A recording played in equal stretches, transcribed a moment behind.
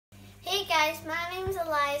guys, my name's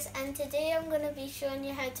Elias and today I'm going to be showing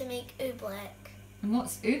you how to make oobleck. And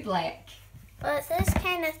what's oobleck? Well, it's this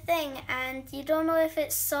kind of thing and you don't know if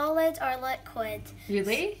it's solid or liquid.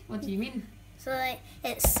 Really? What do you mean? So like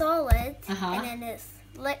it's solid Uh-huh. and then it's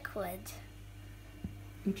liquid.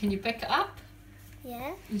 And can you pick it up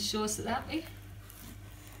Yeah. and show us it that way?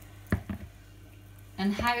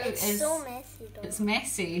 And how It's so messy though. It's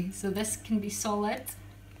messy, so this can be solid.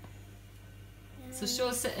 So show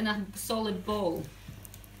us it in a solid bowl.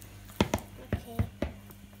 Okay.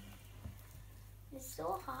 It's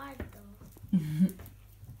so hard though.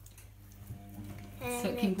 So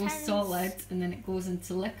it can go solid and then it goes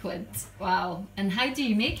into liquid. Wow. And how do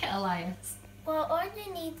you make it, Elias? Well, all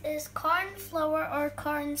you need is corn flour or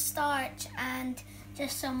corn starch and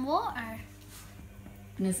just some water.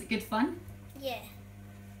 And is it good fun? Yeah.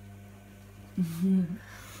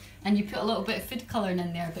 And you put a little bit of food colouring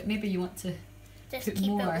in there, but maybe you want to Just put keep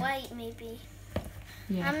more. it white maybe.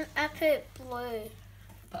 Yeah. I put blue.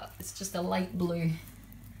 But it's just a light blue.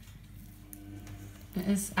 It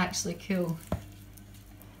is actually cool.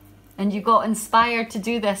 And you got inspired to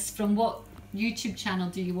do this from what YouTube channel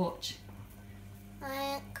do you watch?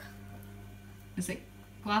 Like Is it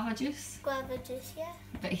Guava Juice? guava juice, yeah.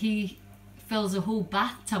 But he fills a whole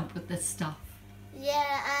bathtub with this stuff.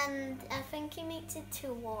 Yeah, and I think he makes it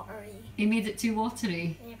too watery. He made it too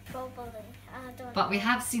watery. Yeah, probably. I don't But know. we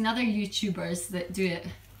have seen other YouTubers that do it.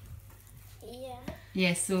 Yeah.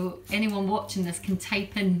 Yeah, so anyone watching this can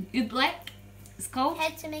type in oobleck, it's called. How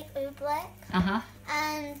to make oobleck. Uh-huh.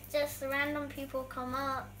 And just random people come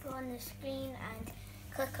up on the screen and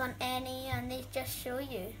click on any and they just show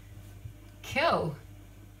you. Cool.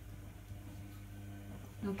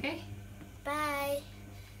 Okay. Bye.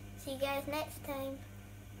 See you guys next time.